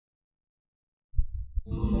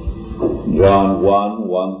John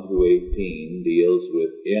 1 through 18 deals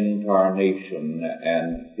with Incarnation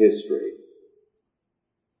and History.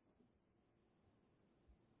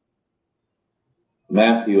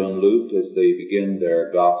 Matthew and Luke, as they begin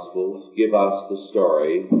their Gospels, give us the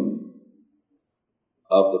story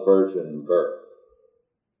of the virgin birth.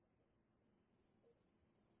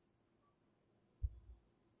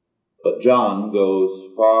 But John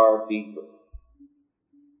goes far deeper.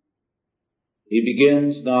 He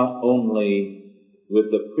begins not only with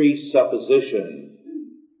the presupposition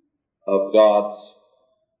of God's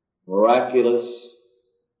miraculous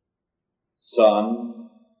Son,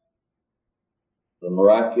 the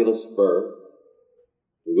miraculous birth,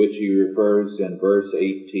 to which he refers in verse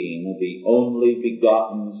 18, the only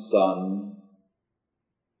begotten Son.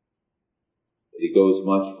 He goes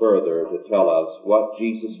much further to tell us what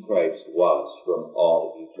Jesus Christ was from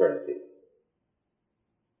all eternity.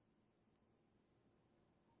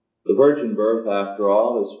 The virgin birth, after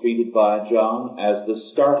all, is treated by John as the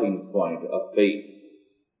starting point of faith,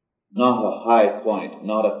 not a high point,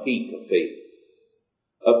 not a peak of faith,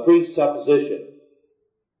 a presupposition,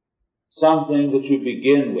 something that you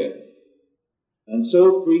begin with. And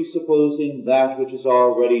so presupposing that which has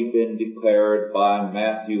already been declared by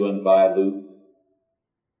Matthew and by Luke,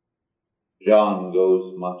 John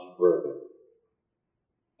goes much further,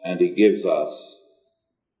 and he gives us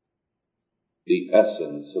the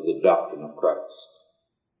essence of the doctrine of Christ.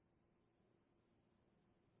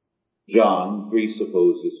 John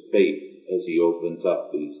presupposes faith as he opens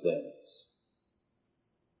up these things.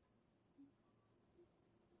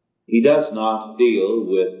 He does not deal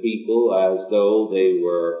with people as though they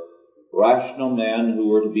were rational men who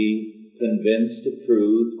were to be convinced of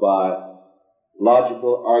truth by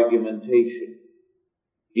logical argumentation.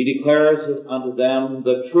 He declares unto them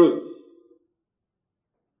the truth,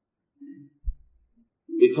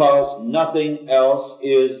 because nothing else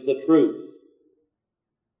is the truth.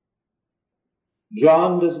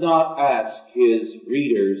 John does not ask his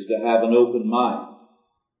readers to have an open mind,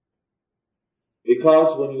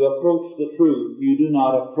 because when you approach the truth, you do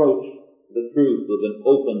not approach the truth with an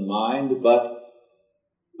open mind, but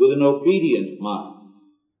with an obedient mind.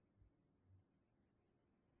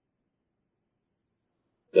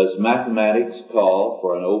 Does mathematics call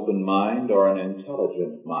for an open mind or an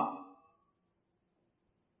intelligent mind?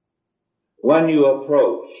 When you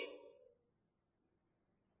approach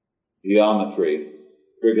geometry,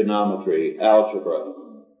 trigonometry, algebra,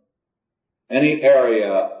 any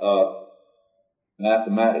area of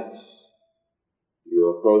mathematics,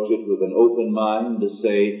 you approach it with an open mind to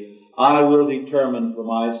say, I will determine for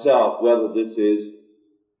myself whether this is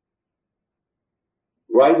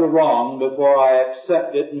right or wrong before I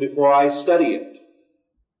accept it and before I study it.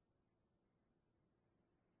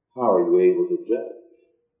 How are you able to judge?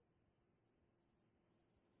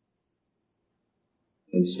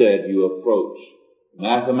 Instead, you approach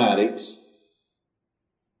mathematics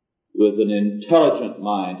with an intelligent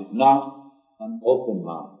mind, not an open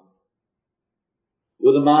mind.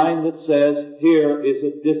 With a mind that says, here is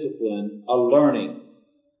a discipline, a learning.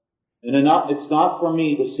 And it's not for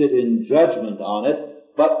me to sit in judgment on it,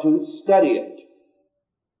 but to study it.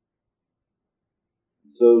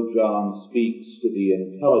 So John speaks to the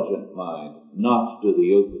intelligent mind, not to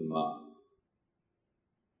the open mind.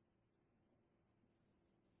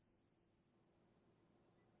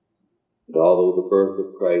 And although the birth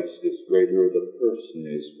of Christ is greater, the person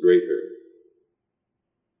is greater.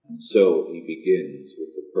 And so he begins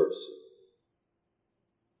with the person.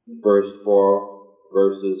 In the first 4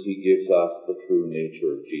 verses, he gives us the true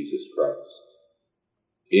nature of Jesus Christ.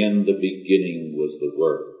 In the beginning was the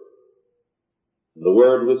Word. And the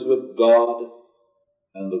Word was with God,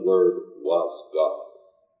 and the Word was God.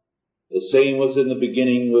 The same was in the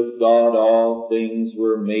beginning with God. All things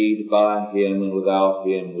were made by Him, and without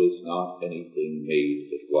Him was not anything made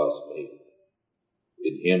that was made.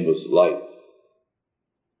 In Him was life,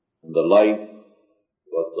 and the life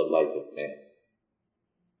was the light of men.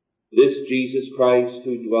 This Jesus Christ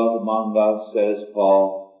who dwelt among us, says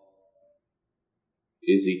Paul,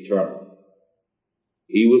 is eternal.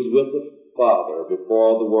 He was with the Father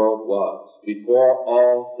before the world was, before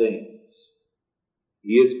all things.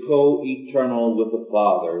 He is co-eternal with the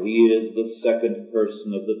Father. He is the second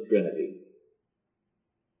person of the Trinity.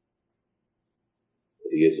 But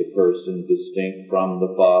He is a person distinct from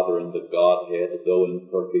the Father and the Godhead, though in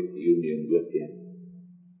perfect union with Him.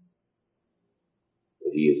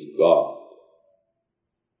 But He is God.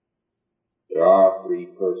 There are 3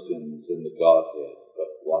 persons in the Godhead, but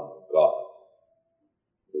one God.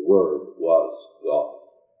 The Word was God.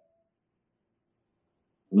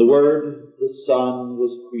 The Word, the Son,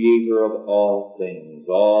 was creator of all things.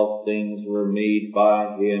 All things were made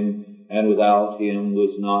by him, and without him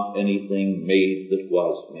was not anything made that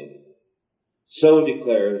was made. So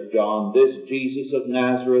declares John, this Jesus of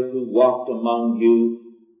Nazareth who walked among you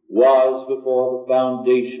was before the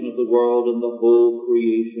foundation of the world, and the whole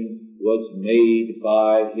creation was made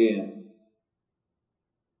by him.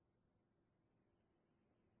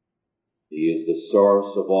 He is the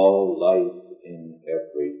source of all life in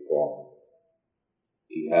every form.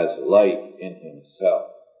 He has life in himself.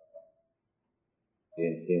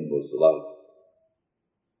 In him was life.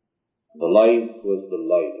 The life was the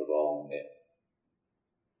light of all men.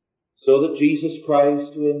 So that Jesus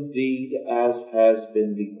Christ, who indeed, as has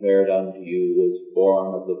been declared unto you, was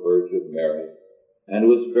born of the Virgin Mary, and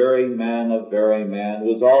was very man of very man,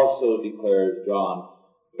 was also, declares John,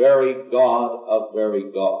 very God of very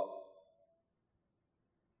God.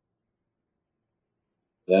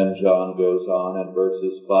 Then John goes on in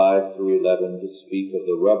verses 5 through 11 to speak of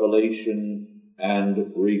the revelation and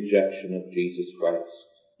rejection of Jesus Christ.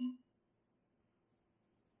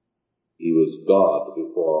 He was God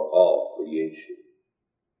before all creation.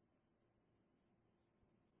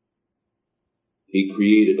 He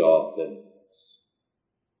created all things.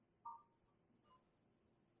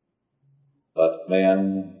 But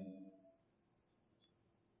men,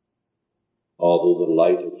 although the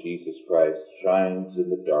light of Jesus Christ shines in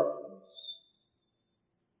the darkness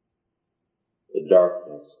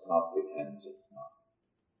comprehends it not.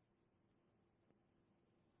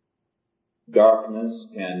 Darkness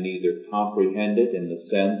can neither comprehend it in the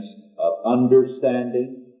sense of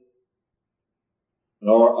understanding,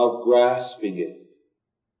 nor of grasping it,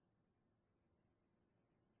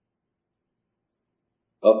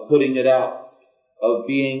 of putting it out, of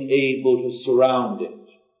being able to surround it,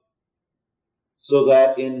 so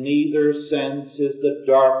that in neither sense is the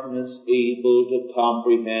darkness able to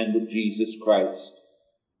comprehend Jesus Christ.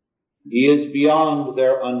 He is beyond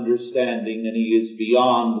their understanding, and he is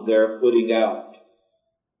beyond their putting out.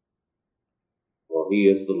 For he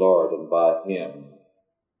is the Lord, and by him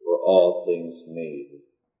were all things made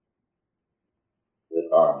that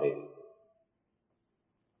are made.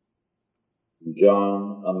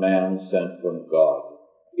 John, a man sent from God,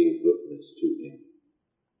 gave witness to him.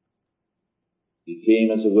 He came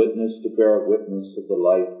as a witness to bear witness of the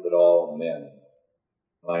light that all men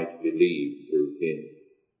might believe through him.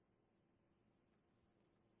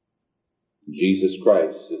 Jesus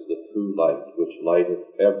Christ is the true light which lighteth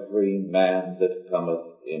every man that cometh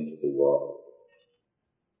into the world.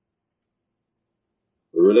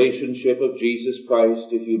 The relationship of Jesus Christ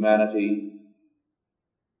to humanity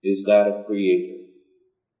is that of Creator.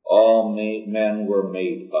 All men were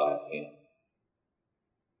made by him.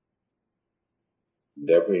 And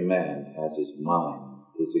every man has his mind,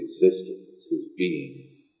 his existence, his being,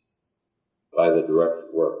 by the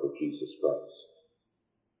direct work of Jesus Christ.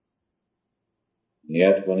 And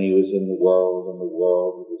yet when he was in the world, and the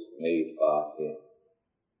world was made by him,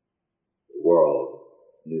 the world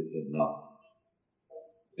knew him not.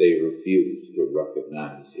 They refused to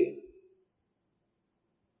recognize him.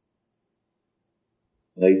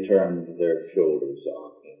 They turned their shoulders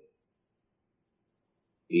on him.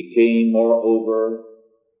 He came, moreover,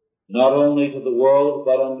 not only to the world,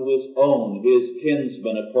 but unto his own, his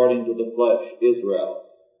kinsmen according to the flesh, Israel.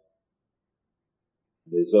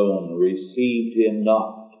 And his own received him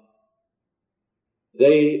not.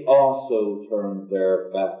 They also turned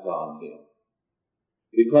their back on him,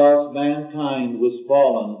 because mankind was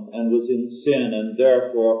fallen and was in sin, and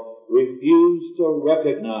therefore refused to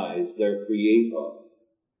recognize their Creator.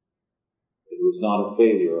 It was not a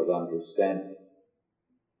failure of understanding.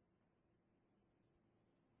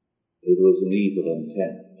 It was an evil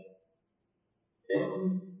intent.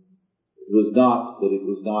 It was not that it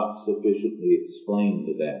was not sufficiently explained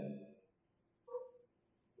to them.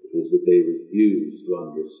 It was that they refused to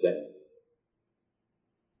understand.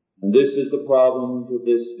 And this is the problem to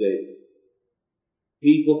this day.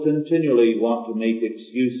 People continually want to make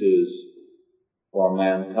excuses for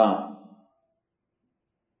mankind.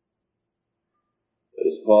 But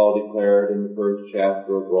as Paul declared in the first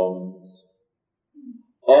chapter of Romans,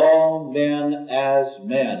 all men as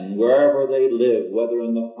men, wherever they live, whether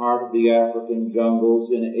in the heart of the African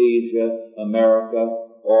jungles, in Asia, America,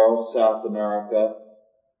 or South America,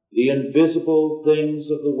 the invisible things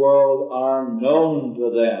of the world are known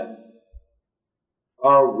to them,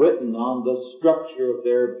 are written on the structure of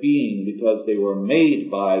their being, because they were made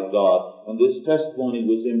by God, and this testimony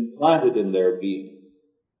was implanted in their being.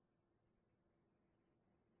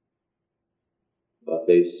 But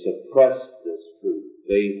they suppress this truth.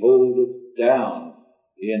 They hold it down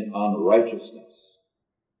in unrighteousness.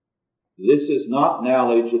 This is not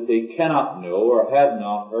knowledge that they cannot know or have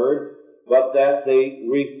not heard, but that they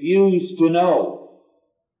refuse to know.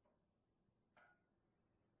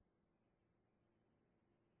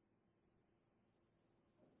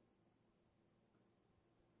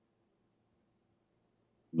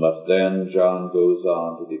 But then John goes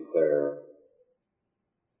on to declare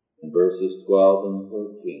in verses 12 and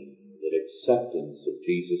 13 that acceptance of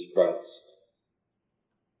Jesus Christ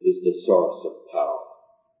is the source of power.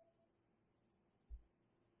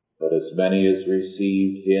 But as many as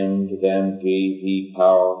received him, to them gave he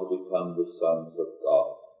power to become the sons of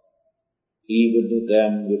God, even to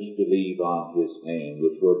them which believe on his name,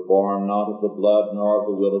 which were born not of the blood, nor of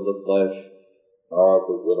the will of the flesh, nor of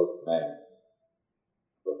the will of man,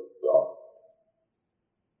 but of God.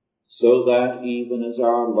 So that even as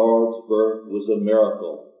our Lord's birth was a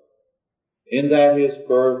miracle, in that his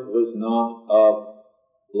birth was not of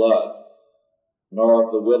blood, nor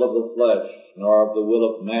of the will of the flesh, nor of the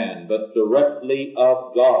will of man, but directly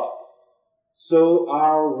of God, so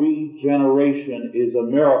our regeneration is a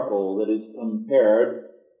miracle that is compared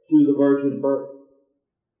to the virgin birth.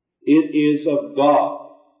 It is of God.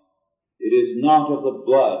 It is not of the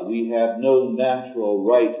blood. We have no natural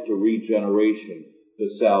right to regeneration,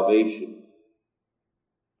 to salvation.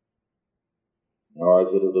 Nor is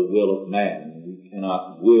it of the will of man. We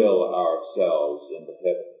cannot will ourselves into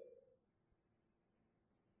heaven.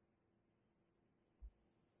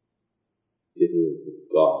 It is of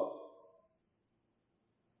God.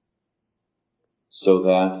 So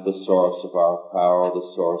that the source of our power,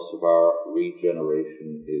 the source of our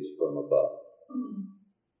regeneration is from above.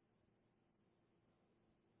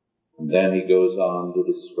 And then he goes on to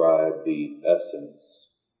describe the essence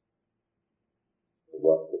of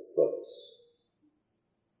what took place.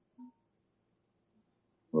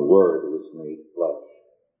 The Word was made flesh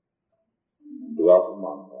and dwelt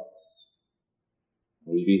among us.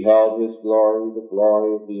 We beheld his glory, the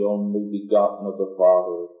glory of the only begotten of the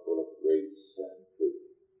Father, full of grace and truth.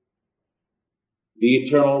 The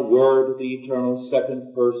eternal Word, the eternal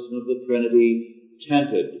second person of the Trinity,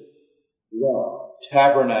 tented,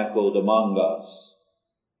 tabernacled among us.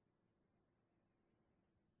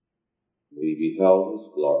 We beheld his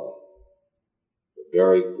glory, the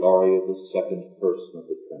very glory of the second person of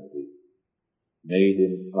the Trinity, made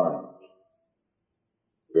incarnate,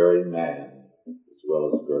 very man as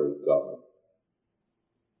well as very God.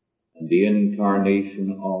 And the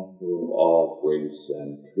incarnation also of all grace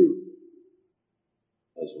and truth,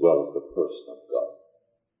 as well as the person of God.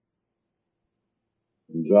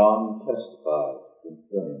 And John testified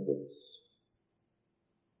concerning this.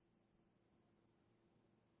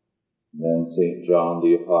 And then St. John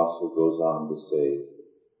the Apostle goes on to say,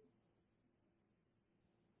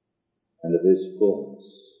 and of his fullness,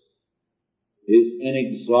 his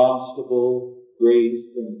inexhaustible grace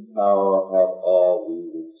and power have all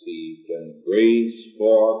we received, and grace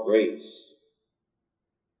for grace.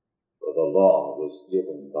 For the law was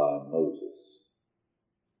given by Moses,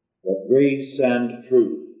 but grace and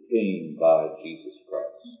truth came by Jesus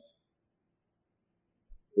Christ.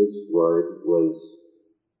 This word was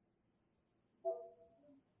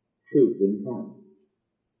truth incarnate.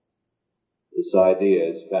 This idea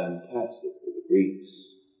is fantastic to the Greeks,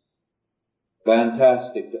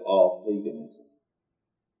 fantastic to all paganism.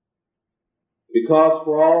 Because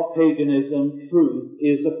for all paganism, truth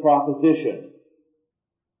is a proposition.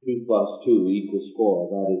 2 plus 2 equals 4.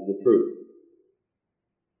 That is the truth.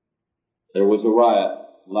 There was a riot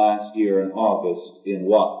last year in August in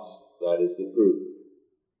Watts. That is the truth.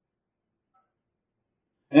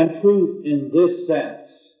 And truth in this sense,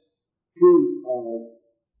 truth of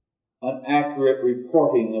an accurate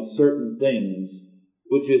reporting of certain things,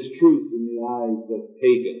 which is truth in the eyes of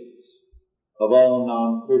pagans, of all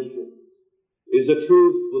non-Christians, is a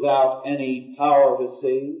truth without any power to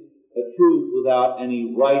save, a truth without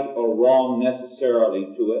any right or wrong necessarily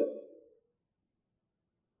to it.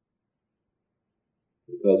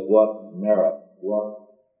 Because what merit, what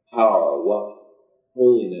power, what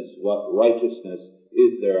holiness, what righteousness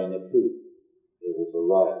is there in the truth? There was a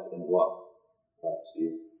riot in what? Last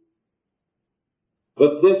year.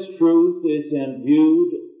 But this truth is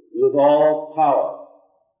imbued with all power.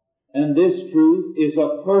 And this truth is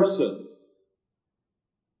a person,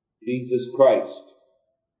 Jesus Christ.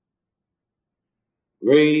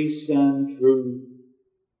 Grace and truth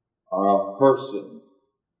are a person.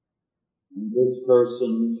 And this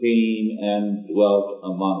person came and dwelt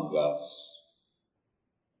among us.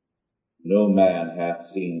 No man hath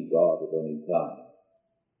seen God at any time.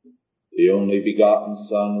 The only begotten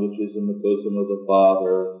Son, which is in the bosom of the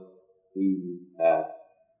Father, he hath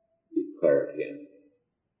declared him.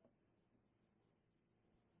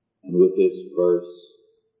 And with this verse,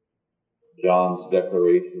 John's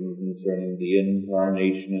declaration concerning the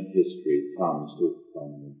Incarnation and History comes to its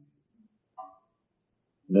culmination.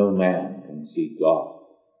 No man can see God.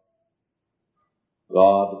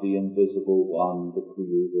 God, the invisible one, the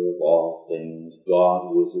creator of all things, God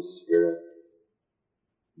who is a spirit,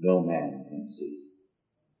 no man can see.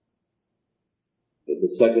 But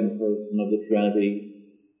the second person of the Trinity,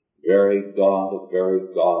 very God of very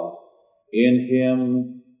God, in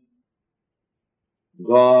him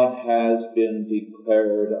God has been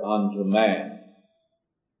declared unto man.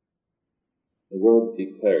 The word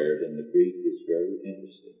declared in the Greek is very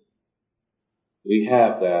interesting. We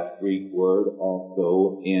have that Greek word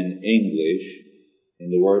also in English in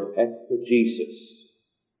the word exegesis.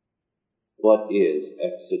 What is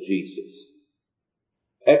exegesis?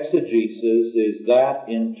 Exegesis is that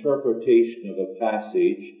interpretation of a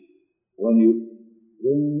passage when you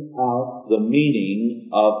bring out the meaning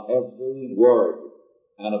of every word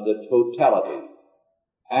and of the totality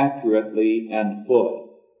accurately and fully,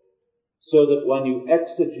 so that when you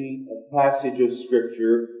exegete a passage of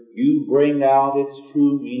Scripture, you bring out its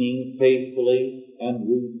true meaning faithfully and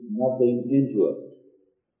read nothing into it.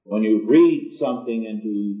 When you read something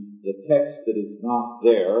into the text that is not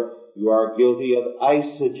there, you are guilty of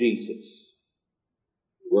eisegesis.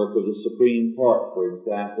 The work of the Supreme Court, for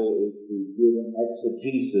example, is to give an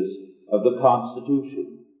exegesis of the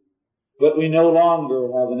Constitution. But we no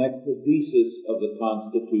longer have an exegesis of the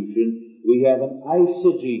Constitution. We have an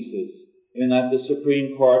eisegesis, in that the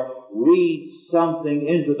Supreme Court reads something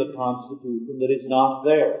into the Constitution that is not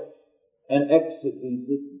there. An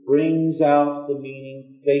exegesis brings out the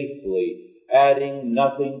meaning faithfully, adding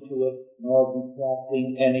nothing to it nor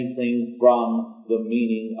detracting anything from the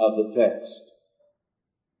meaning of the text.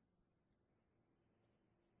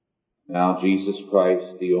 Now Jesus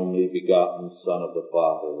Christ, the only begotten Son of the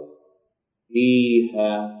Father, he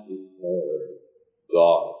hath declared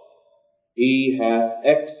God. He hath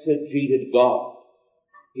exegeted God.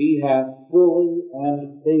 He hath fully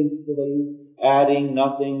and faithfully, adding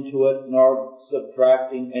nothing to it nor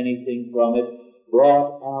subtracting anything from it,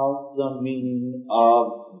 brought out the meaning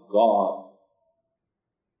of God.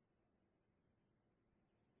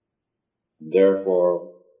 And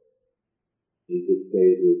therefore, he could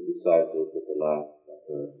say to his disciples at the Last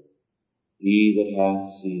Supper, he that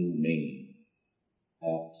hath seen me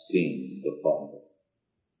hath seen the Father.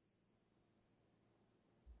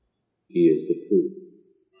 He is the truth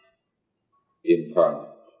incarnate.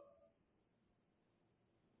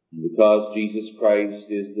 And because Jesus Christ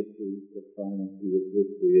is the truth, the primacy of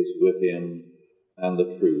history is with him, and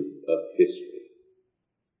the truth of history.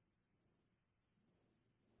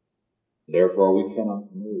 Therefore, we cannot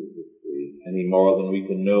know history any more than we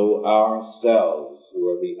can know ourselves, who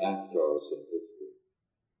are the actors in history,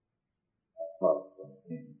 apart from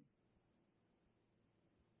him.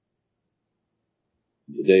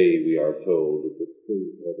 Today we are told that the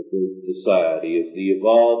truth of the great society is the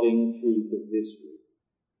evolving truth of history.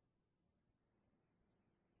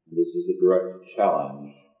 And this is a direct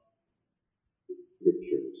challenge to the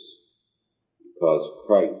Scriptures, because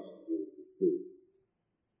Christ is the truth,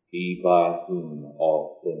 he by whom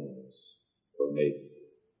all things were made.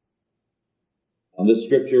 And the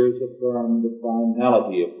Scriptures affirm the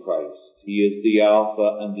finality of Christ. He is the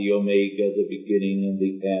Alpha and the Omega, the beginning and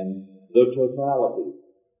the end, the totality,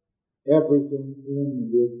 everything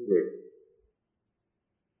in history.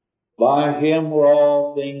 By him were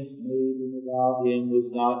all things made, and without him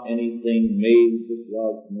was not anything made that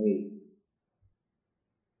was made.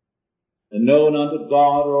 And known unto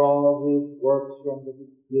God are all his works from the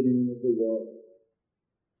beginning of the world,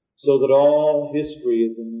 so that all history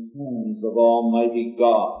is in the hands of Almighty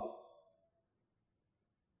God.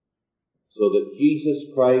 So that Jesus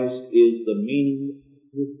Christ is the meaning of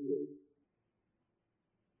history.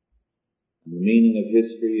 And the meaning of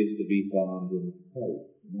history is to be found in Christ,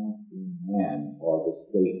 not in man or the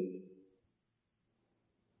state.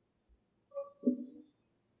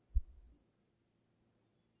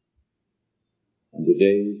 And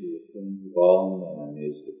today the attempt of all men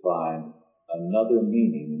is to find another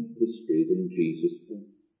meaning in history than Jesus Christ.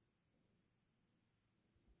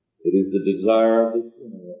 It is the desire of the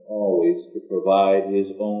sinner always to provide his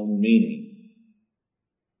own meaning.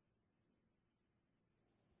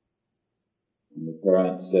 And the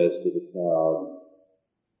parent says to the child,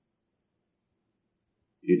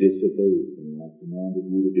 you disobeyed me. I commanded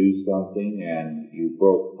you to do something and you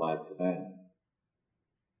broke my command.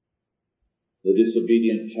 The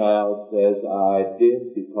disobedient child says, I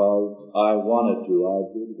did because I wanted to. I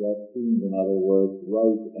did what seemed, in other words,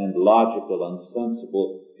 right and logical and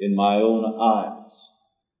sensible in my own eyes.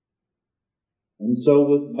 And so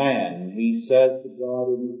with man, he says to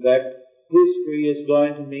God, in effect, history is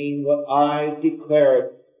going to mean what I declare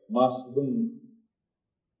it must mean.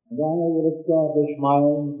 And I will establish my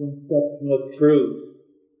own conception of truth,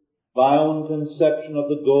 my own conception of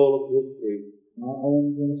the goal of history, my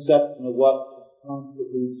own conception of what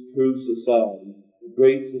constitutes true society, the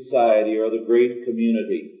great society or the great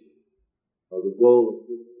community, or the goal of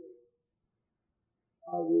history.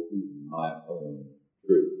 I will be my own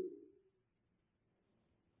truth.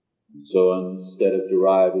 And so instead of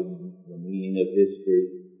deriving the meaning of history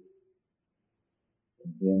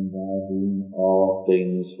from him by whom all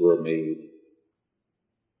things were made,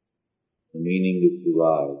 the meaning is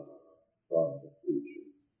derived from the creature.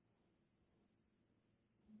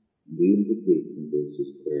 And the implication of this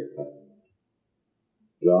is clear-cut.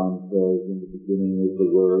 John says, in the beginning was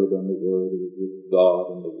the Word, and the Word was with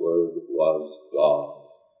God, and the Word was God.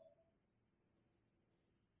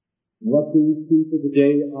 And what these people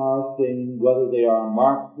today are saying, whether they are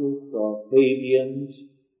Marxists or Fabians,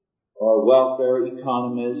 or welfare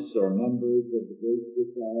economists, or members of the Great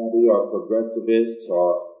Society, or progressivists,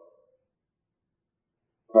 or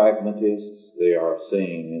pragmatists, they are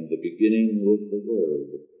saying, in the beginning was the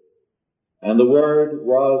Word. And the Word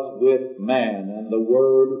was with man, and the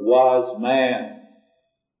Word was man.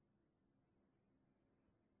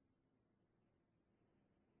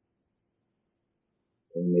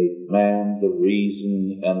 They make man the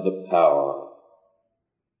reason and the power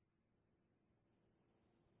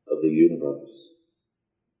of the universe.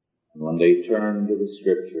 And when they turn to the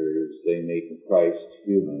Scriptures, they make Christ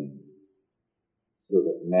human so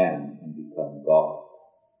that man can become God.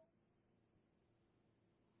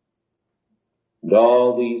 And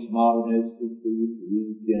all these modernists who preach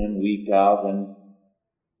week in and week out and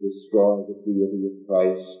destroy the deity of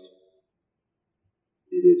Christ,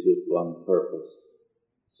 it is with one purpose,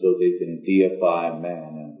 so they can deify man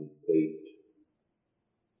and his fate.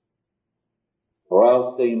 Or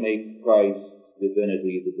else they make Christ's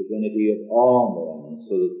divinity the divinity of all men,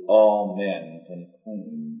 so that all men can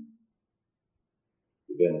claim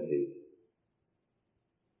divinity.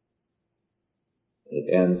 And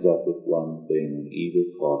it ends up with one thing,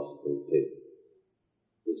 either course they take.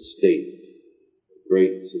 The state, the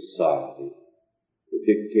great society, the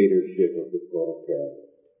dictatorship of the proletariat,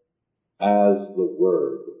 as the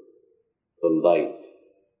Word, the light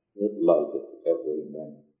that lighteth every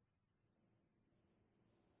man.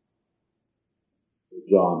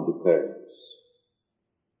 John declares,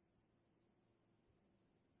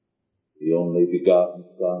 the only begotten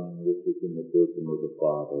Son, which is in the bosom of the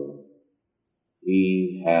Father,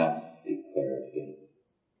 he hath declared him.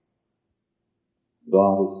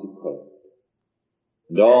 God is declared.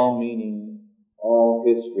 And all meaning, all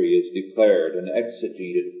history is declared and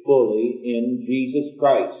exegeted fully in Jesus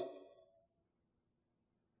Christ.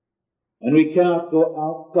 And we cannot go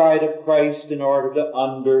outside of Christ in order to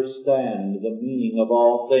understand the meaning of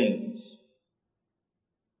all things.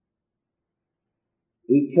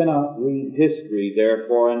 We cannot read history,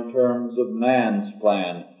 therefore, in terms of man's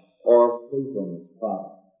plan or Satan's plan.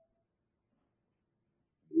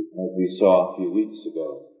 As we saw a few weeks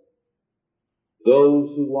ago,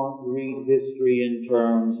 those who want to read history in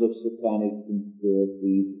terms of satanic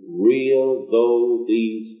conspiracies, real though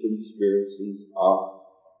these conspiracies are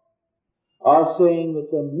saying that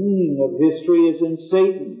the meaning of history is in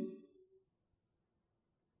Satan.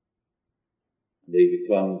 They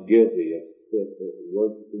become guilty of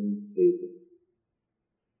worshiping Satan.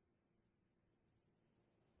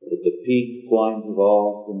 But at the peak point of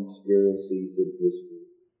all conspiracies in history,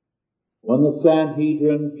 when the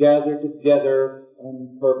Sanhedrin gathered together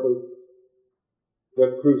on purpose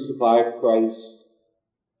to crucify Christ,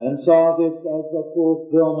 and saw this as the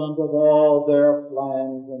fulfillment of all their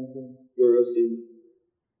plans and conspiracies,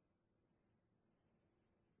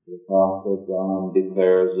 the Apostle John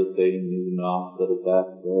declares that they knew not that at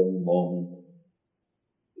that very moment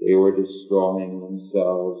they were destroying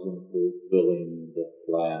themselves and fulfilling the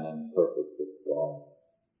plan and purpose of God,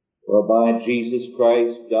 whereby Jesus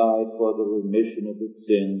Christ died for the remission of the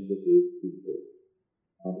sins of his people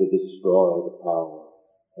and to destroy the power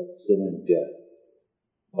of sin and death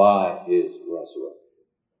by his resurrection.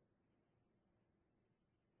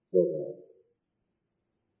 So that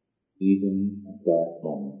even at that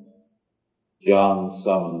moment, John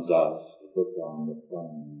summons us to put on the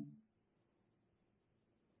plan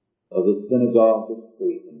of the synagogue of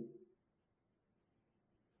Satan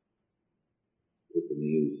with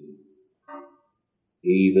amusement.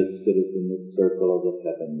 He that sitteth in the circle of the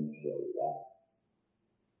heavens shall laugh.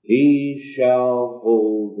 He shall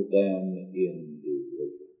hold them in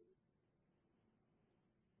derision.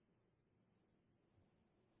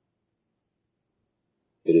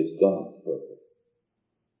 It is God's purpose,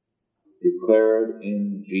 declared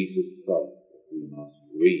in Jesus Christ, that we must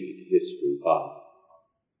read history by.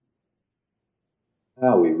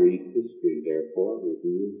 How we read history, therefore,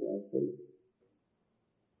 reveals our faith.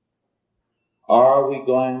 Are we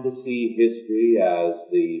going to see history as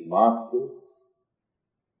the Marxists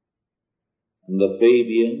and the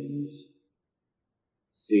Fabians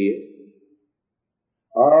see it?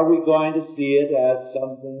 Or are we going to see it as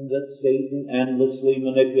something that Satan endlessly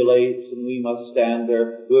manipulates and we must stand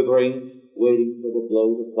there quivering, waiting for the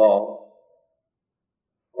blow to fall?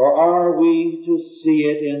 Or are we to see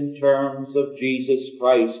it in terms of Jesus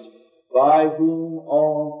Christ, by whom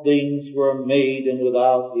all things were made, and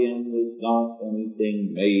without him was not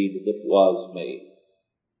anything made that was made?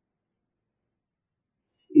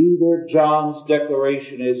 Either John's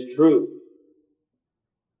declaration is true,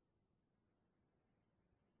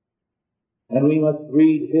 and we must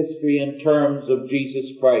read history in terms of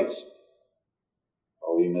Jesus Christ,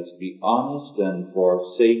 or we must be honest and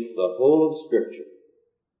forsake the whole of Scripture,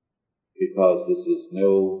 because this is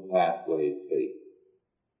no halfway faith.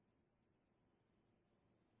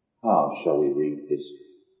 How shall we read history?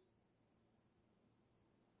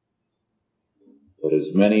 But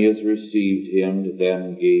as many as received him, to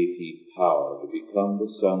them gave he power to become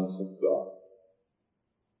the sons of God,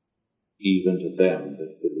 even to them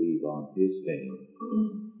that believe on his name,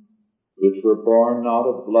 which were born not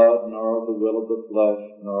of blood, nor of the will of the flesh,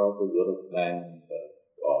 nor of the will of man, but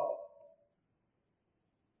God.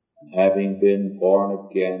 And having been born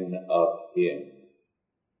again of him,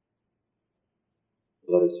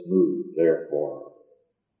 let us move, therefore,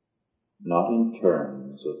 not in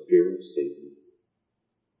terms of fear of Satan,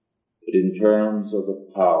 but in terms of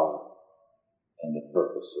the power and the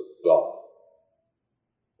purpose of God.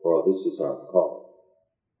 For this is our call,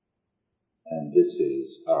 and this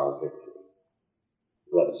is our victory.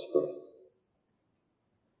 Let us pray.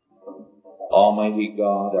 Almighty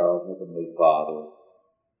God, our heavenly Father,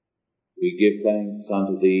 we give thanks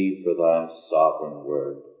unto thee for thy sovereign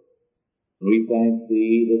word. We thank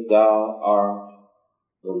thee that thou art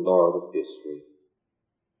the Lord of history,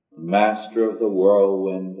 the master of the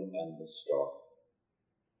whirlwind and the storm.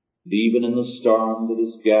 And even in the storm that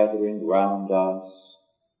is gathering round us,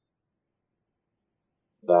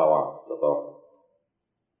 thou art the Lord.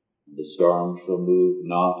 And the storm shall move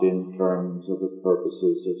not in terms of the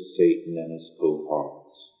purposes of Satan and his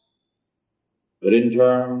cohorts, but in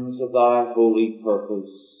terms of thy holy purpose,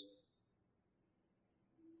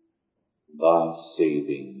 thy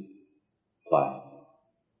saving plan.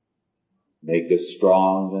 Make us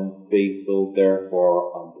strong and faithful,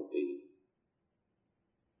 therefore, unto thee,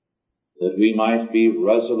 that we might be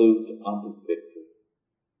resolute unto victory,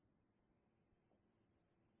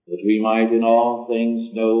 that we might in all things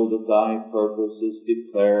know that thy purpose is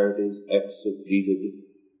declared, is executed,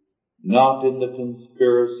 not in the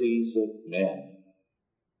conspiracies of men,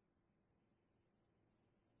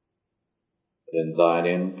 but in thine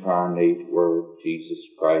incarnate word, Jesus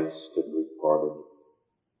Christ, and recorded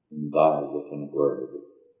in thy written word,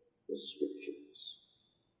 the Scriptures.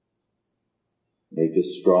 Make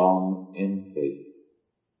us strong in faith,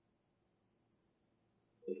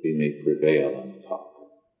 that we may prevail and conquer.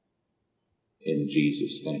 In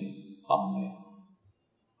Jesus' name, amen.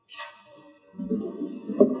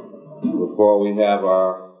 Before we have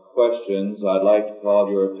our questions, I'd like to call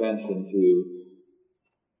your attention to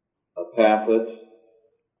a pamphlet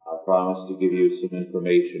I promised to give you some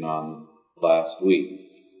information on last week.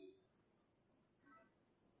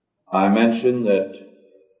 I mentioned that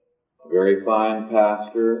a very fine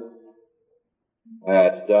pastor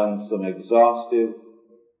had done some exhaustive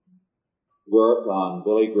work on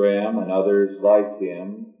Billy Graham and others like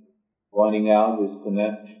him, pointing out his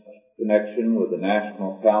connection with the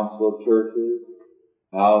National Council of Churches,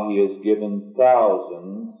 how he has given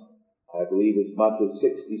thousands, I believe as much as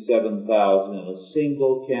 67,000 in a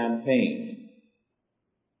single campaign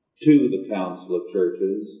to the Council of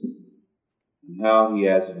Churches, and how he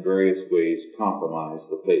has in various ways compromised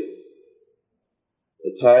the faith.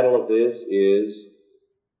 The title of this is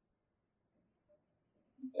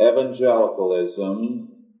Evangelicalism,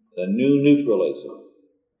 the New Neutralism,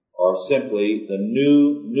 or simply the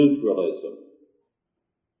New Neutralism.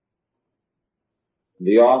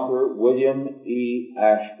 The author, William E.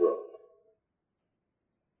 Ashbrook.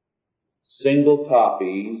 Single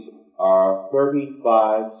copies are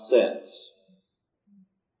 35 cents.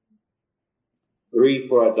 3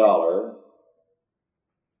 for $1,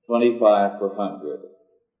 25 per 100.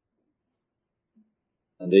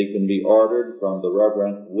 And they can be ordered from the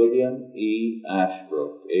Reverend William E.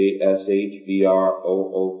 Ashbrook,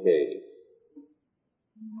 Ashbrook,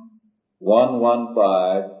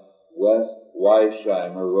 115 West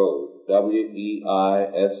Weisheimer Road, Weisheimer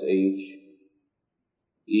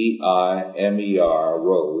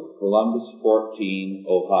Road, Columbus 14,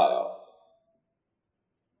 Ohio.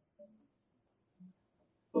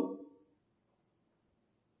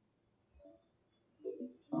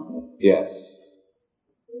 Yes.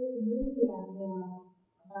 There's a movie out now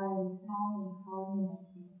by an Italian columnist,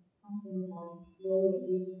 something about the story of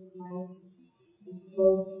Jesus Christ,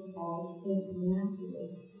 exposed by St. Matthew.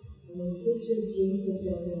 And they picture Jesus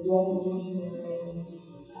as a revolutionary,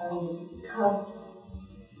 tough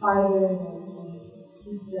fighter, and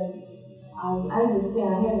he's I understand,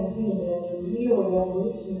 I haven't seen it, but as a real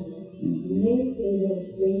revolutionary. And they say that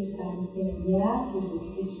it's based on St.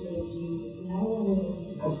 Matthew's picture of Jesus. And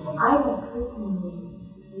I don't personally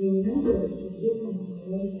remember the difference in the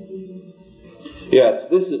way that Jesus. Yes,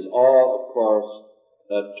 this is all, of course,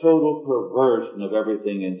 a total perversion of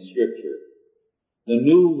everything in Scripture. The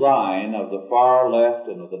new line of the far left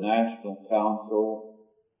and of the National Council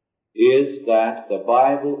is that the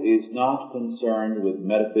Bible is not concerned with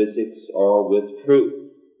metaphysics or with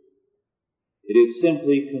truth. It is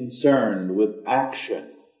simply concerned with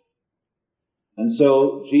action. And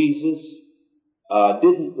so Jesus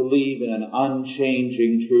didn't believe in an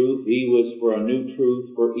unchanging truth. He was for a new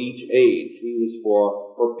truth for each age. He was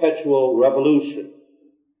for perpetual revolution.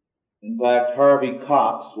 In fact, Harvey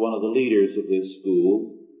Cox, one of the leaders of his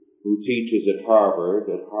school, who teaches at Harvard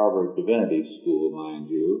Divinity School, mind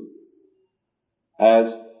you,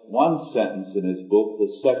 has one sentence in his book, The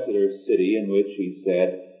Secular City, in which he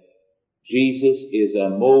said, Jesus is a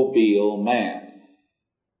mobile man.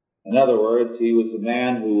 In other words, he was a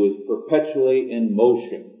man who was perpetually in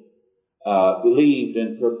motion, believed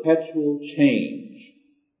in perpetual change.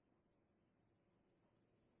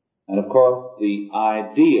 And of course, the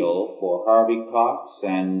ideal for Harvey Cox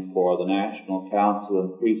and for the National Council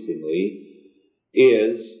increasingly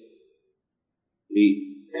is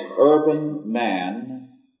the urban man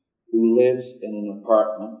who lives in an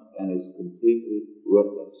apartment and is completely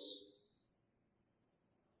rootless.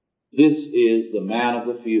 This is the man of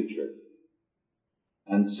the future.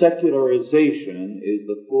 And secularization is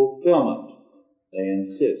the fulfillment, they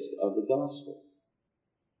insist, of the gospel.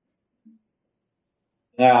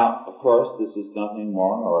 Now, of course, this is nothing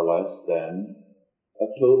more nor less than a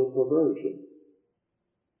total perversion.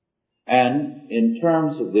 And in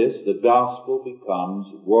terms of this, the gospel becomes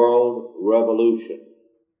world revolution.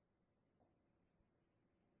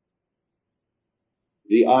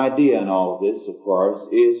 The idea in all of this, of course,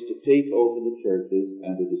 is to take over the churches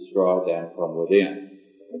and to destroy them from within.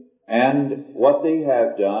 And what they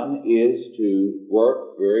have done is to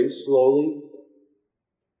work very slowly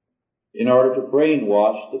in order to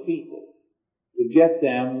brainwash the people, to get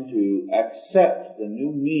them to accept the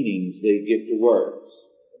new meanings they give to words.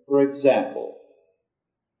 For example,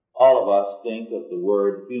 all of us think of the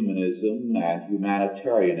word humanism and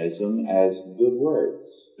humanitarianism as good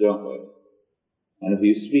words, don't we? And if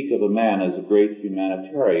you speak of a man as a great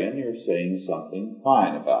humanitarian, you're saying something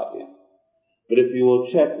fine about him. But if you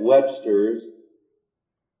will check Webster's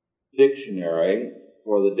dictionary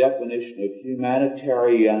for the definition of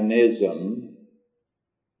humanitarianism,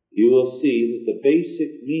 you will see that the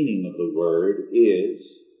basic meaning of the word is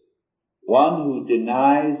one who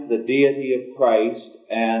denies the deity of Christ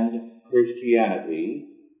and Christianity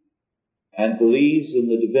and believes in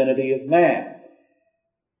the divinity of man.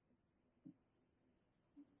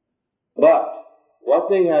 But what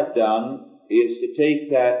they have done is to take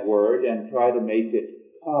that word and try to make it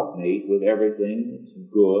cognate with everything that's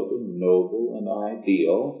good and noble and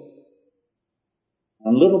ideal,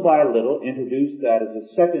 and little by little introduce that as a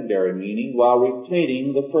secondary meaning while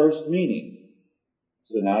retaining the first meaning.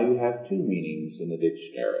 So now you have two meanings in the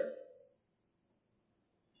dictionary.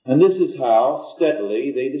 And this is how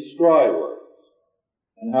steadily they destroy words,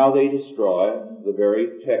 and how they destroy the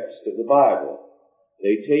very text of the Bible.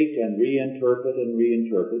 They take and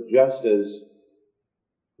reinterpret, just as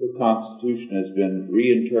the Constitution has been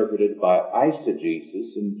reinterpreted by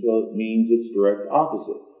eisegesis until it means its direct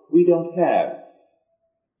opposite. We don't have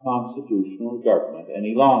constitutional government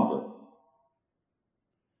any longer.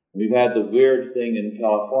 We've had the weird thing in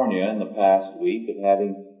California in the past week of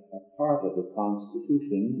having a part of the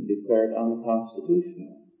Constitution declared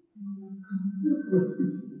unconstitutional.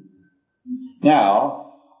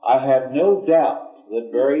 Now, I have no doubt that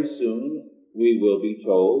very soon we will be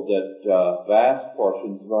told that vast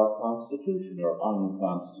portions of our Constitution are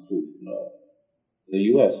unconstitutional, the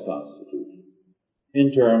U.S. Constitution,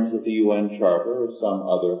 in terms of the UN Charter or some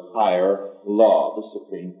other higher law, the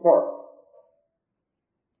Supreme Court.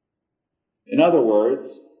 In other words,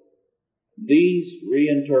 these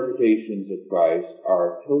reinterpretations of Christ are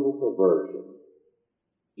a total perversion,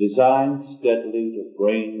 designed steadily to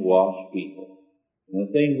brainwash people. And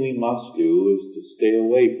the thing we must do is to stay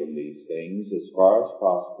away from these things as far as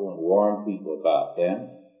possible and warn people about them,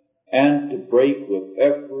 and to break with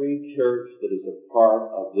every church that is a part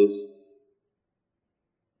of this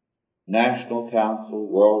National Council,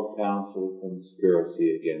 World Council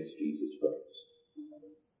conspiracy against Jesus Christ.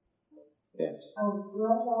 Yes.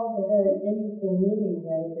 Right now, a very interesting meeting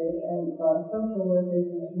today of social workers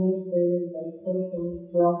and administrators of social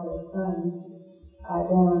welfare funds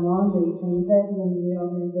down in Long Beach, and the president of the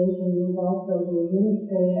organization was also the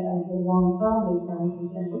administrator of the Long Poverty Fund in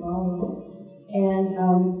Santa Barbara. And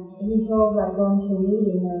he told about going to a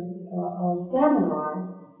meeting of a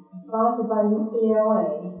seminar sponsored by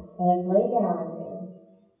UCLA at Lake Arrowhead.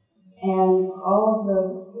 And all of the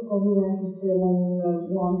people who were interested in the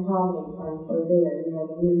Long Poverty Fund were there,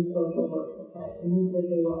 the new social worker type. And he said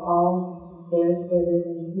they were all barefooted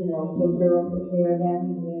and, the girls with hair down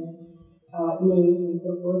to their knees and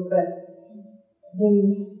so forth. But the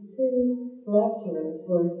two lecturers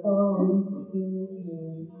were Saul Alinsky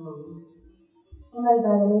and somebody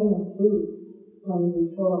by the name of Booth from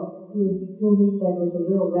Detroit, who he said was a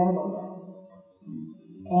real rebel guy.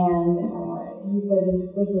 And he said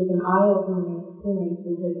this was an eye-opening experience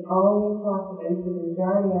because all they talked about, the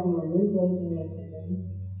majority of them were Negroes in Michigan,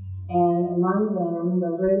 and among them,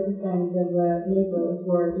 the great percentage of the Negroes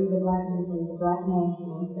were either black Muslims or black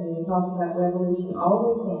nationalists, and they talked about revolution all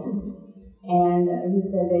they can. And he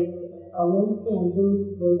said Alinsky and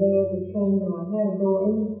Booth were there to train them on how to go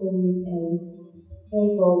into cities and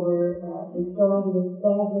take over, destroy the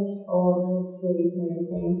established order of cities and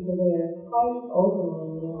everything. So they are quite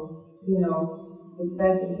openly,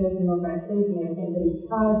 discussing taking over our cities and everything. But he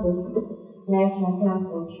tied this National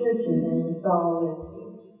Council of Churches in with Saul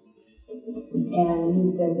Alinsky. And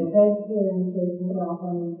he said the Presbyterian Church in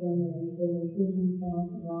California is giving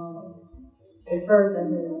 $200,000 to further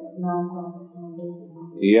his nonprofit foundation.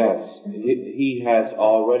 Yes, he has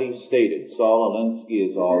already stated, Saul Alinsky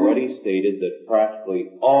has already stated that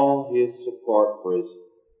practically all his support for his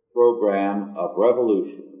program of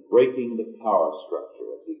revolution, breaking the power structure,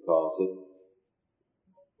 as he calls it,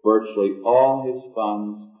 virtually all his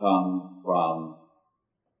funds come from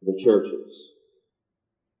the churches.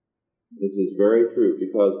 This is very true,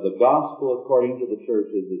 because the gospel according to the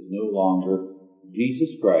churches is no longer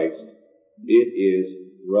Jesus Christ, it is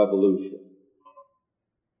revolution.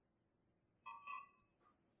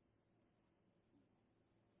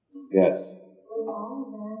 Yes. With all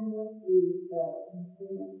of that, what is the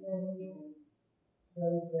insurance revenue?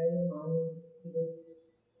 Those very money to this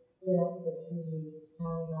bill that you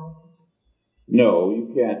found out? No,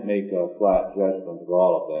 you can't make a flat judgment of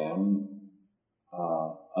all of them.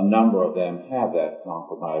 A number of them have that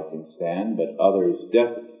compromising stand, but others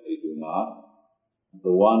definitely do not.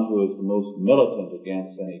 The one who is the most militant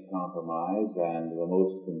against any compromise and the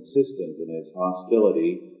most consistent in his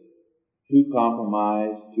hostility to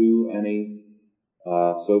compromise, to any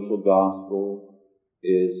social gospel,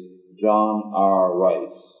 is John R.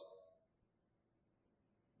 Rice.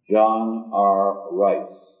 John R.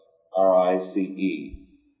 Rice, R-I-C-E.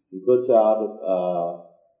 He puts out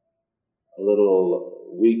a little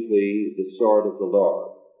weekly, The Sword of the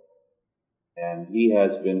Lord. And he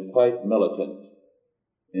has been quite militant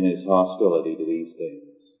in his hostility to these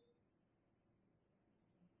things.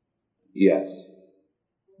 Yes.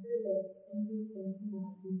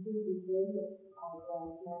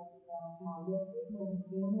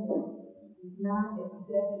 Not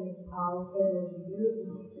accepting our federal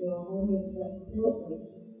jurisdiction, they'll only accept filters.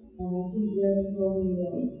 And I think Jerry told me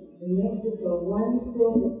that in Mexico, one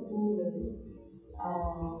filter school is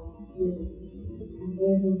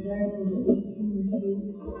in comparison to 18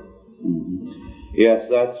 states. Yes,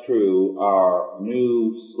 that's true. Our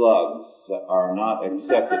new slugs are not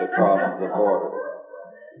accepted across the border.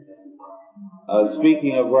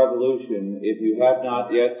 Speaking of revolution, if you have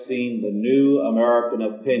not yet seen the New American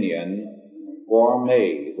Opinion for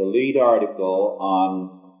May, the lead article on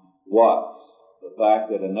Watts, the fact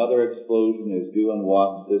that another explosion is due in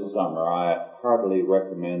Watts this summer, I heartily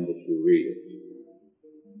recommend that you read it.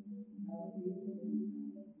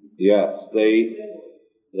 Yes, they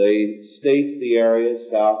state the areas,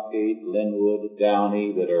 Southgate, Linwood,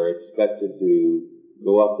 Downey, that are expected to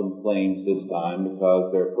go up in flames this time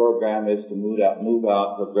because their program is to move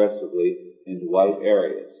out progressively into white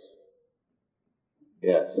areas.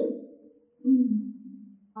 Yes.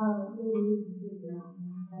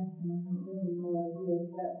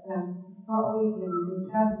 What we've been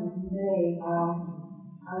discussing today,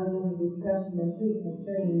 I was in a discussion this week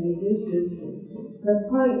concerning these issues. The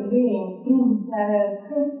point being that as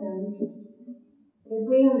Christians, if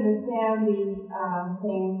we understand these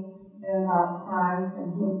things about Christ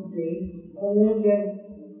and history, and we get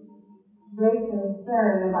great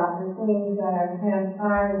concern about the things that are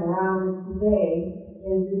transpiring around us today,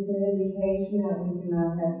 is this an indication that we do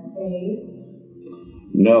not have faith?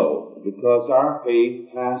 No, because our faith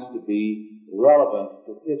has to be relevant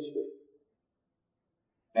to history.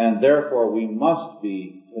 And therefore we must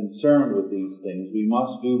be concerned with these things. We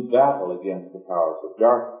must do battle against the powers of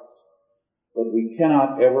darkness. But we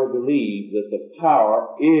cannot ever believe that the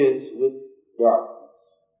power is with darkness.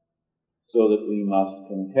 So that we must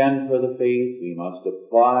contend for the faith, we must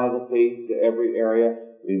apply the faith to every area,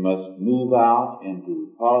 we must move out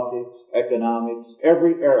into politics, economics,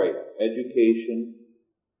 every area, education.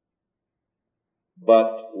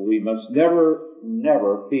 But we must never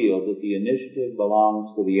feel that the initiative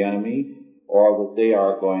belongs to the enemy or that they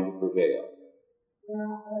are going to prevail.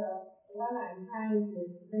 Well, what I'm trying to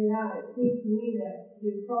bring out, it seems to me that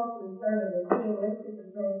the approach is sort of a realistic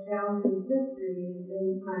approach down through history.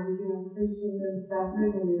 Many times, Christians have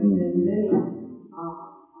suffered and many different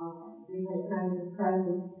kinds of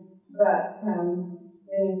crises. But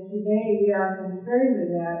and today we are concerned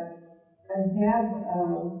with that and have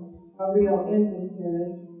a real interest in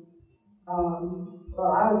it.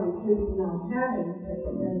 Well, I would choose not having it,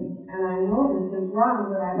 and I know this is wrong,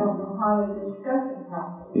 but I don't know how to discuss it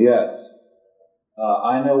properly. Yes.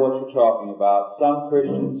 I know what you're talking about. Some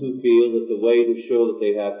Christians who feel that the way to show that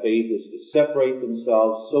they have faith is to separate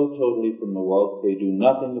themselves so totally from the world that they do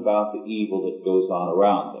nothing about the evil that goes on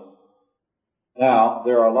around them. Now,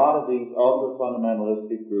 there are a lot of these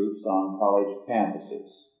ultra-fundamentalistic groups on college campuses.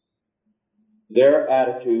 Their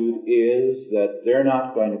attitude is that they're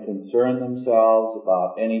not going to concern themselves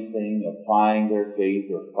about anything, applying their faith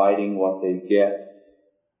or fighting what they get.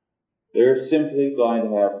 They're simply going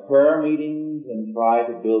to have prayer meetings and try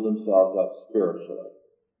to build themselves up spiritually.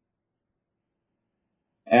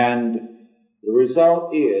 And the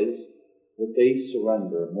result is that they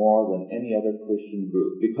surrender more than any other Christian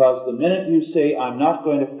group. Because the minute you say, I'm not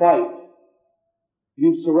going to fight,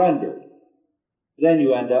 you've surrendered. Then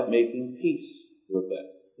you end up making peace with them.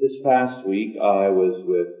 This past week I was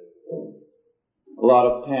with a lot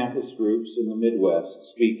of campus groups in the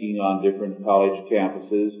Midwest, speaking on different college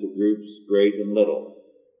campuses to groups great and little.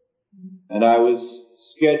 And I was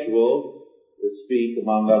scheduled to speak,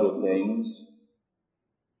 among other things,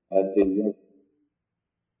 at the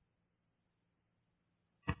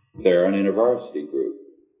there, an university group.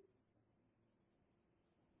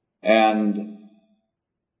 And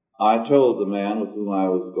I told the man with whom I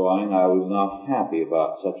was going I was not happy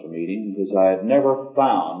about such a meeting because I had never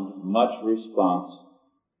found much response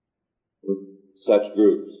with such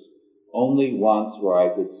groups. Only once where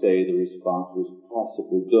I could say the response was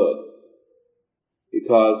possibly good.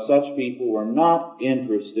 Because such people were not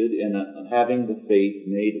interested in having the faith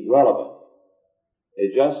made relevant.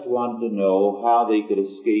 They just wanted to know how they could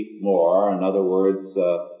escape more. In other words,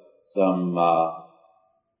 some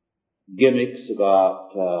gimmicks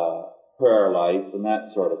about prayer life and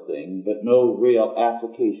that sort of thing, but no real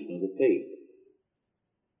application of the faith.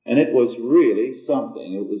 And it was really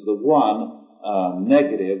something. It was the one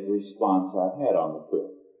negative response I had on the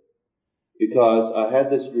trip. Because I had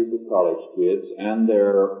this group of college kids and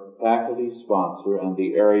their faculty sponsor and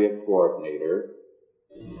the area coordinator.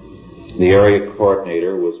 The area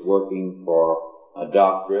coordinator was working for a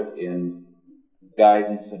doctorate in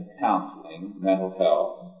guidance and counseling, mental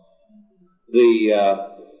health. The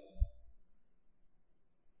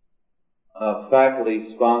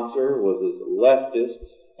faculty sponsor was as leftist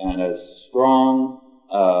and as strong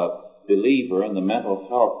believer in the mental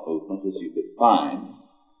health movement as you could find.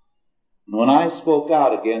 When I spoke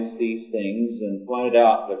out against these things and pointed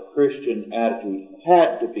out the Christian attitude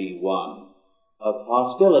had to be one of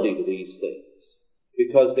hostility to these things,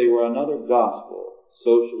 because they were another gospel,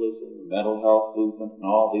 socialism, the mental health movement, and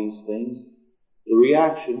all these things, the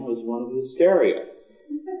reaction was one of hysteria.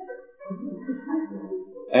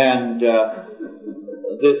 And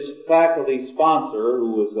this faculty sponsor,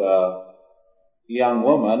 who was a young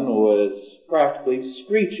woman, was practically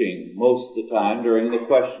screeching most of the time during the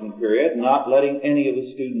question period, not letting any of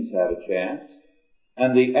the students have a chance.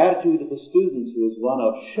 And the attitude of the students was one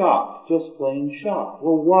of shock, just plain shock.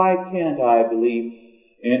 Well, why can't I believe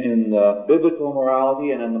in the biblical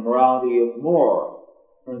morality and in the morality of more,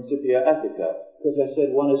 Principia Ethica. Because I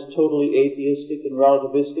said one is totally atheistic and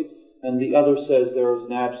relativistic, and the other says there is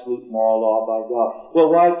an absolute moral law by God. Well,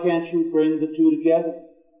 why can't you bring the two together?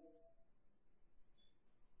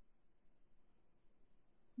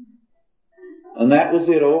 And that was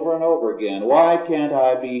it over and over again. Why can't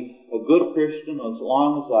I be a good Christian as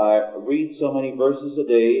long as I read so many verses a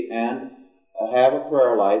day and have a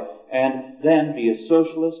prayer life, and then be a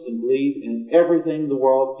socialist and believe in everything the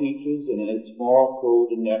world teaches and in its moral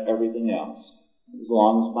code and everything else, as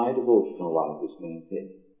long as my devotional life is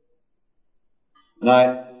maintained? And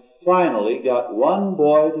I finally got one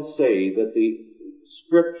boy to say that the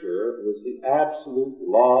Scripture was the absolute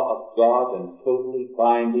law of God and totally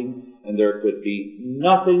binding, and there could be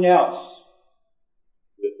nothing else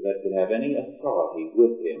that could have any authority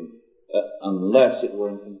with him unless it were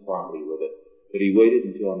in conformity with it. But he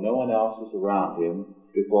waited until no one else was around him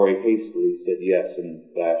before he hastily said yes and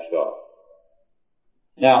dashed off.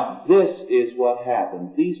 Now, this is what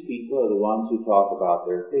happens. These people are the ones who talk about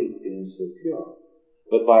their faith being so pure.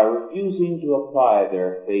 But by refusing to apply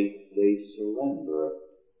their faith, they surrender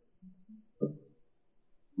it.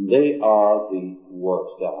 They are the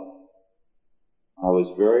worst element. I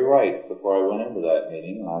was very right before I went into that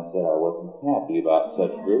meeting, and I said I wasn't happy about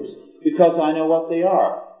such groups, because I know what they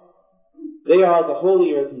are. They are the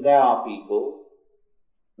holier-than-thou people,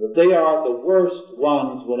 but they are the worst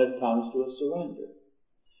ones when it comes to a surrender.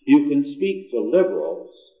 You can speak to liberals,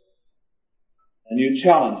 and you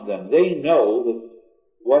challenge them. They know that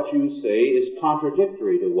what you say is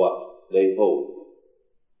contradictory to what they hold.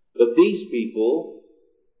 But these people,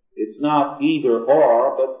 it's not either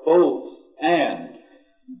or, but both and.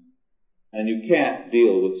 And you can't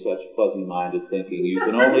deal with such fuzzy-minded thinking. You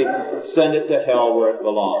can only send it to hell where it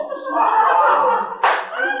belongs.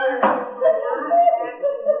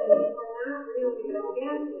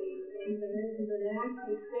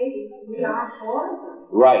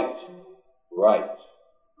 Right. Right.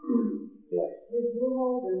 Yes. Did you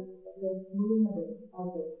hold this movement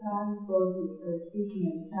of the time closing or speaking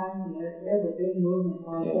in time, and there's a big movement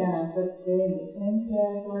like that on such day in the same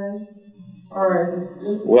category?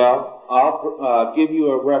 Well, I'll give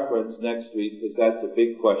you a reference next week, because that's a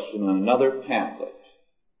big question, on another pamphlet.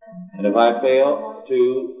 And if I fail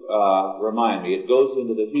to remind me, it goes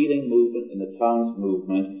into the healing movement and the tongues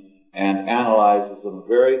movement and analyzes them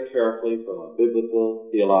very carefully from a biblical,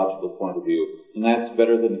 theological point of view. And that's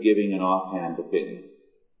better than giving an offhand opinion.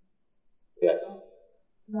 Yes?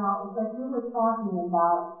 Now, what you were talking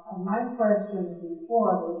about, my question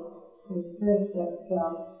before was this, that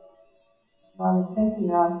I was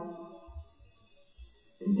thinking of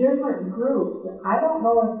different groups. I don't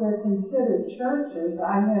know if they're considered churches.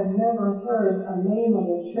 I have never heard a name of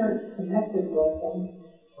a church connected with them.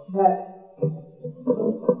 But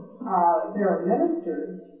there are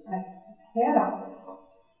ministers, head of it,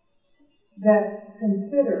 that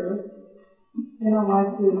consider,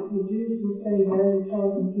 like the Jews would say they're the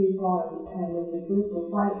chosen people, and there's a group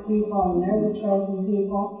of white people, and they're the chosen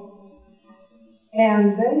people.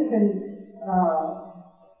 And they can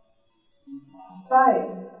cite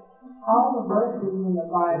all the verses in the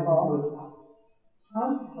Bible.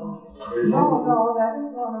 Huh? No, that is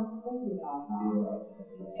what I'm thinking of.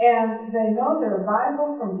 And they know their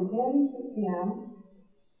Bible from beginning to end,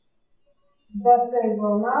 but they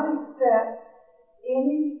will not accept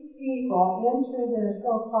any people into their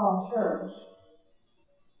so-called church.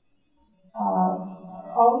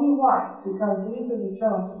 Only white, because these are the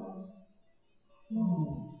chosen ones.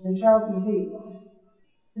 The chosen people.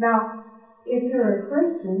 Now, if you're a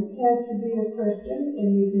Christian, can't you be a Christian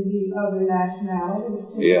and you can be other nationalities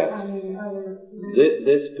too? Yes. I mean, other...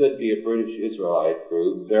 This could be a British Israelite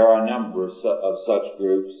group. There are a number of such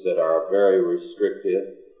groups that are very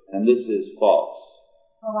restrictive, and this is false.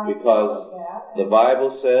 Because the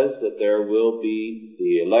Bible says that there will be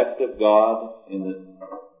the elect of God in the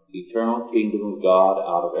eternal kingdom of God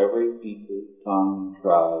out of every people, tongue,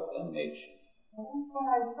 tribe, and nation. Well, that's what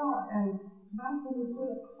I thought, and how can you put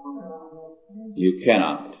a corner on this? You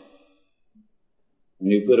cannot.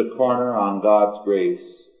 When you put a corner on God's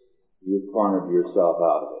grace, you've cornered yourself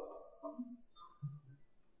out of it.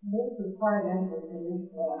 This is quite interesting.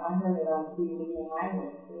 I heard it on TV, and I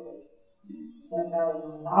went through it. But that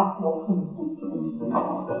was awful.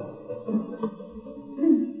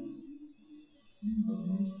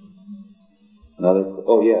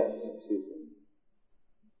 Oh yes, excuse me.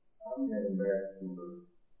 I'm getting back to the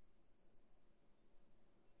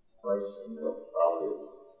question that probably is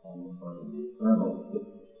from the eternal.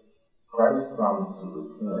 Christ promised to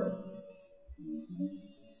return.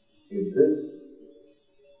 Is this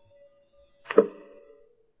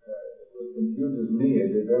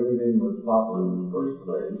everything was proper in the first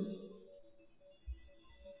place,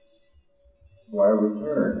 why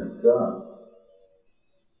return? It's done.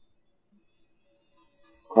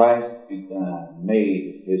 Christ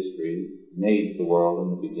made history, made the world in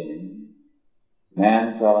the beginning.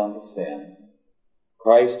 Man fell into sin.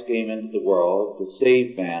 Christ came into the world to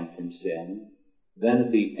save man from sin. Then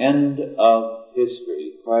at the end of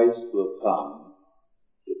history, Christ will come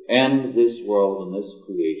to end this world and this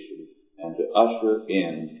creation and to usher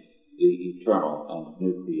in the eternal and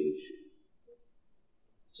new creation.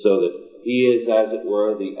 So that he is, as it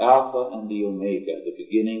were, the Alpha and the Omega, the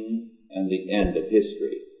beginning and the end of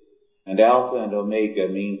history. And Alpha and Omega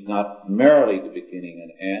means not merely the beginning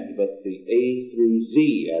and end, but the A through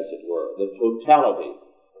Z, as it were, the totality,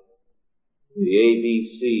 the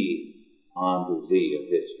ABC on to Z of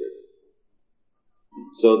history.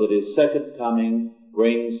 So that his second coming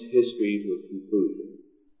brings history to a conclusion.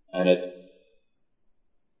 And it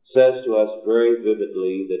says to us very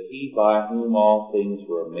vividly that he by whom all things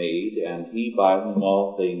were made and he by whom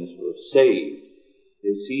all things were saved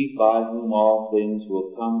is he by whom all things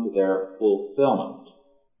will come to their fulfillment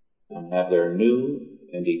and have their new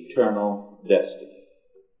and eternal destiny.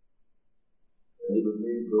 It would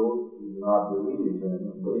leave those who do not believe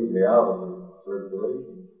and completely out of the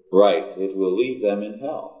circulation. Right, it will leave them in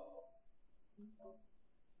hell.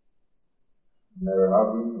 No matter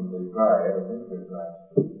how decent they try, I don't think they try.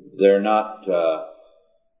 They're not,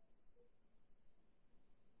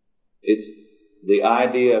 it's the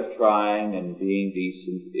idea of trying and being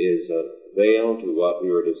decent is a veil to what we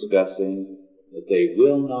were discussing, that they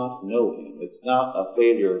will not know him. It's not a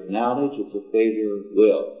failure of knowledge, it's a failure of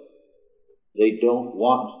will. They don't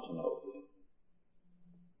want to know him.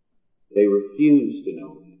 They refuse to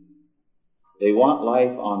know him. They want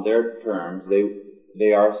life on their terms.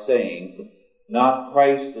 They are saying, not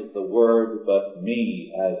Christ as the Word, but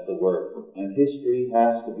me as the Word. And history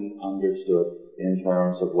has to be understood in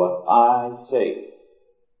terms of what I say.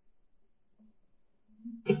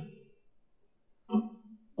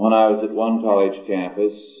 When I was at one college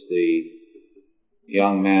campus, the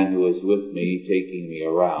young man who was with me taking me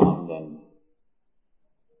around, and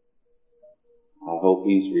I hope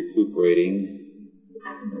he's recuperating,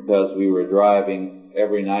 because we were driving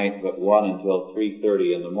every night but one until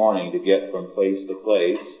 3:30 in the morning to get from place to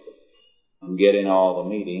place and get in all the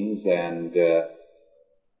meetings, and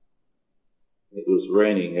it was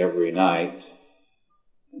raining every night.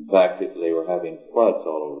 In fact, they were having floods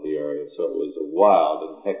all over the area, so it was a wild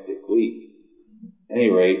and hectic week. At any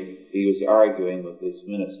rate, he was arguing with this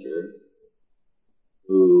minister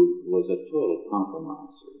who was a total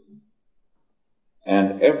compromiser.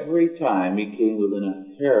 And every time he came within a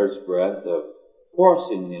hair's breadth of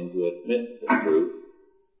forcing him to admit the truth,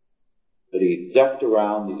 but he ducked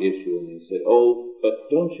around the issue and he said, "Oh, but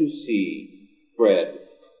don't you see, Fred,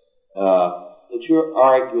 that you're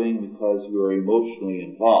arguing because you're emotionally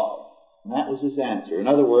involved?" And that was his answer. In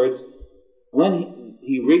other words, when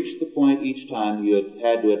he reached the point each time he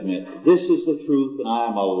had to admit, this is the truth and I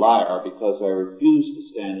am a liar because I refuse to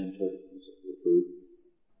stand in terms of the truth,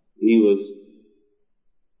 he was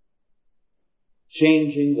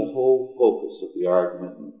changing the whole focus of the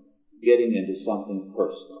argument and getting into something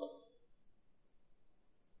personal.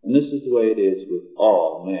 And this is the way it is with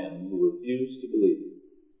all men who refuse to believe,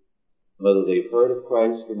 whether they've heard of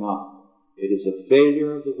Christ or not. It is a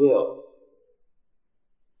failure of the will.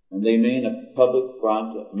 And they maintain a public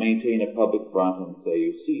front and say,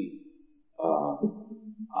 "You see,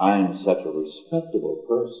 I am such a respectable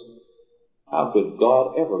person. How could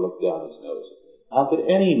God ever look down his nose at me? How could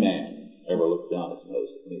any man ever look down his nose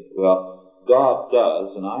at me?" Well, God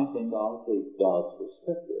does, and I think I'll take God's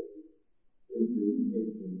perspective.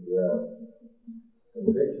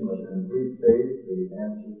 Conviction of complete faith, the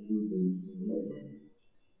answer to the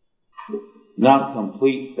Not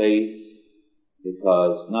complete faith,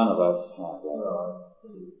 because none of us have that.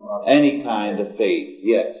 Any kind of faith,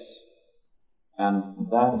 yes. And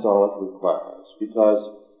that's all it requires. Because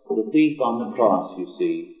the thief on the cross, you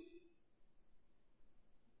see,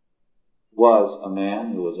 was a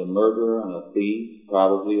man who was a murderer and a thief,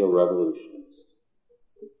 probably a revolutionist.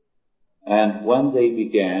 And when they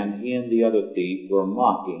began, he and the other thief were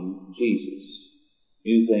mocking Jesus.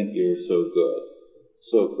 "You think you're so good,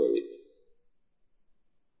 so great.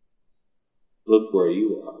 Look where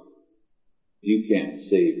you are. You can't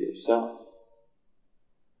save yourself."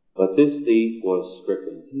 But this thief was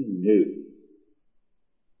stricken. He knew.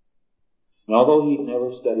 And although he'd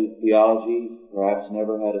never studied theology, perhaps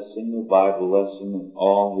never had a single Bible lesson in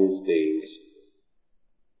all his days,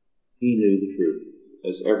 he knew the truth,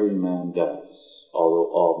 as every man does. although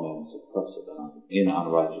all men suppress it in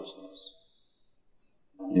unrighteousness.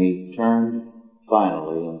 And he turned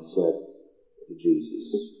finally and said to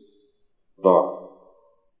Jesus, Lord,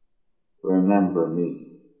 remember me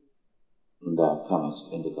when thou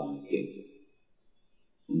comest into thy kingdom.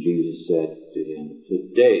 And Jesus said to him,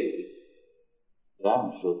 today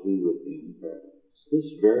thou shalt be with me in paradise. This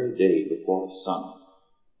very day before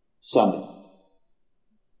Sunday.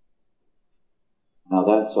 Now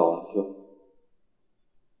that's all it took.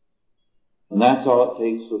 And that's all it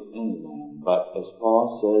takes with any man. But as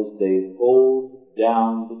Paul says, they hold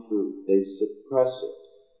down the truth. They suppress it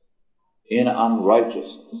in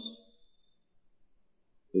unrighteousness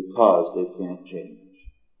because they can't change.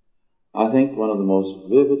 I think one of the most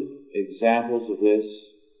vivid examples of this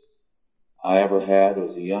I ever had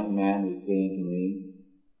was a young man who came to me,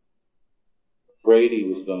 afraid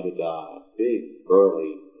he was going to die. A big,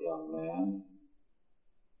 burly young man,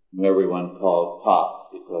 whom everyone called Pop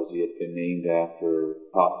because he had been named after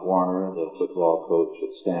Pop Warner, the football coach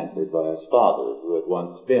at Stanford, by his father, who had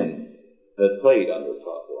once had played under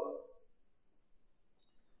Pop Warner.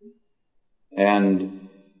 And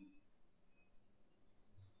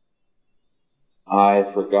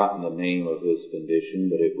I've forgotten the name of his condition,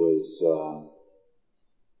 but it was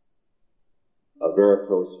a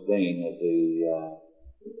varicose vein of the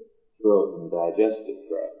throat and digestive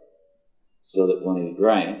tract, so that when he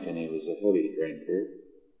drank, and he was a heavy drinker,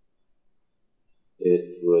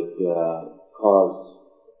 it would cause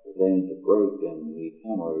the vein to break and he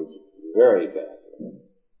hemorrhaged very badly.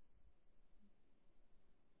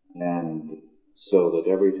 And so that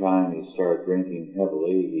every time he started drinking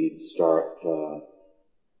heavily, he'd start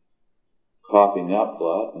coughing up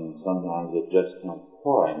blood, and sometimes it just come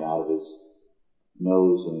pouring out of his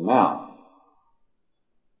nose and mouth.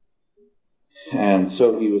 And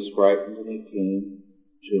so he was frightened, and he came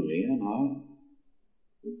to me, and I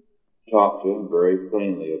talked to him very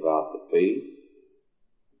plainly about the faith.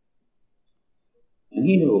 And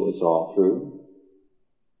he knew it was all true.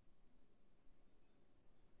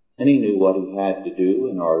 And he knew what he had to do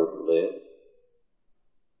in order to live.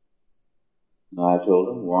 And I told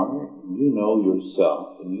him, Warner, you know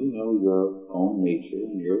yourself, and you know your own nature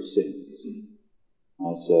and your sins.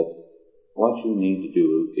 I said, what you need to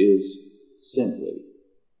do is simply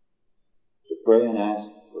to pray and ask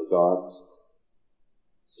for God's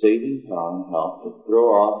saving power and help to throw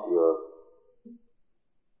off your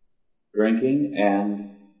drinking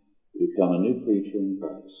and become a new creature in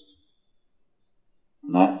Christ.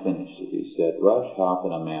 And that finished it. He said, Rush, how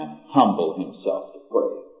can a man humble himself to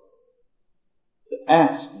pray? To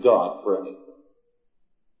ask God for anything.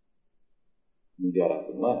 He got up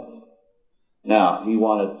and left. Now, he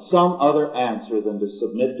wanted some other answer than to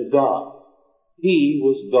submit to God. He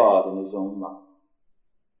was God in his own mind.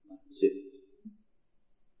 That's it.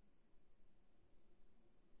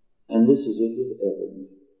 And this is it with everyone.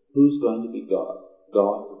 Who's going to be God?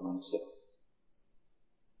 God or myself?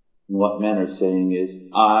 And what men are saying is,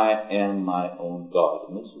 I am my own God.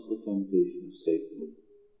 And this is the temptation of Satan.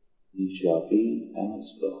 Ye shall be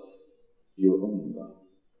as God, your own God.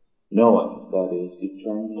 Knowing, that is,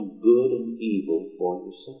 determining good and evil for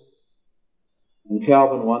yourself. And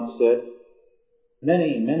Calvin once said,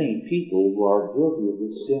 many people who are guilty of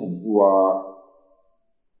this sin, who are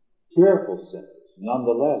fearful sinners,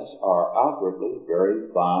 nonetheless are outwardly very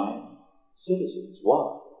fine citizens.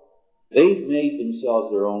 Why? They've made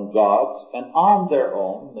themselves their own gods, and on their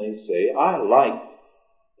own they say, I like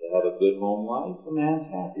to have a good home life. A man's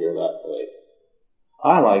happier that way.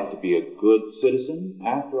 I like to be a good citizen.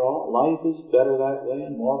 After all, life is better that way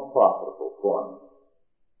and more profitable for me.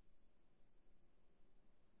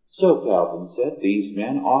 So Calvin said, these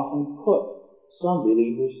men often put some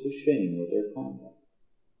believers to shame with their conduct,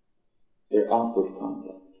 their outward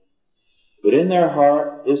conduct. But in their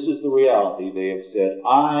heart, this is the reality. They have said,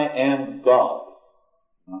 I am God,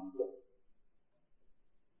 not God.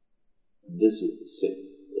 And this is the sin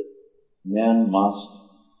that men must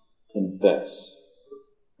confess.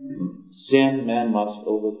 Sin men must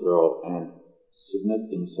overthrow and submit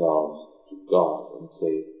themselves to God and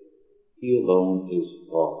say, He alone is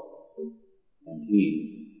God, and He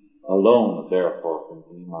alone therefore can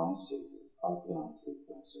be my Savior. I cannot save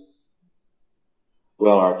myself.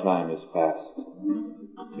 Well, our time is past.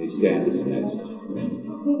 We stand dismissed.